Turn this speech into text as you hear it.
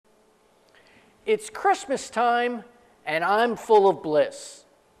It's Christmas time, and I'm full of bliss.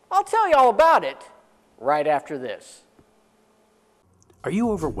 I'll tell you all about it right after this. Are you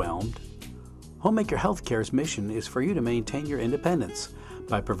overwhelmed? Homemaker Healthcare's mission is for you to maintain your independence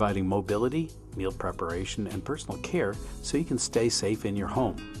by providing mobility, meal preparation, and personal care so you can stay safe in your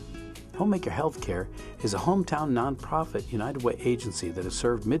home. Homemaker Healthcare is a hometown nonprofit United Way agency that has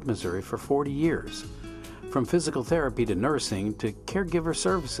served Mid-Missouri for 40 years. From physical therapy to nursing to caregiver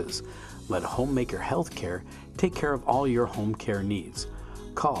services, let Homemaker Healthcare take care of all your home care needs.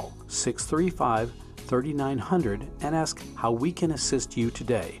 Call 635-3900 and ask how we can assist you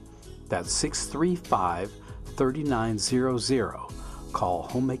today. That's 635-3900. Call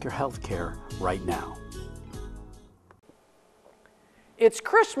Homemaker Healthcare right now. It's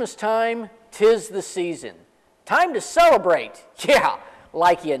Christmas time, 'tis the season. Time to celebrate. Yeah,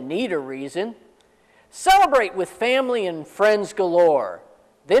 like you need a reason. Celebrate with family and friends galore.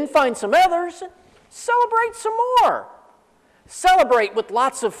 Then find some others, celebrate some more. Celebrate with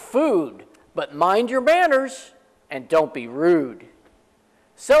lots of food, but mind your manners and don't be rude.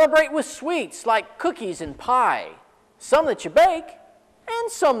 Celebrate with sweets like cookies and pie, some that you bake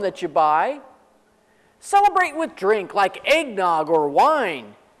and some that you buy. Celebrate with drink like eggnog or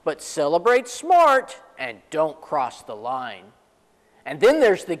wine, but celebrate smart and don't cross the line. And then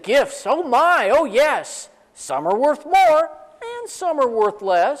there's the gifts, oh my, oh yes. Some are worth more and some are worth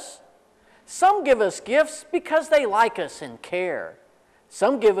less. Some give us gifts because they like us and care.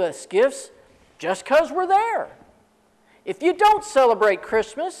 Some give us gifts just because we're there. If you don't celebrate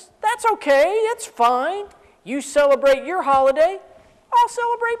Christmas, that's okay, it's fine. You celebrate your holiday, I'll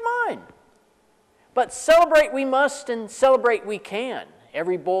celebrate mine. But celebrate we must and celebrate we can.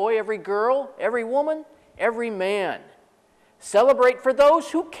 Every boy, every girl, every woman, every man. Celebrate for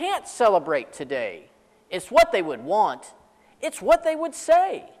those who can't celebrate today. It's what they would want. It's what they would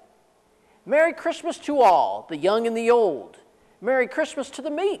say. Merry Christmas to all, the young and the old. Merry Christmas to the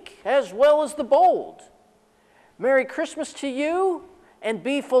meek as well as the bold. Merry Christmas to you, and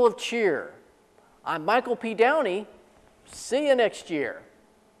be full of cheer. I'm Michael P. Downey. See you next year.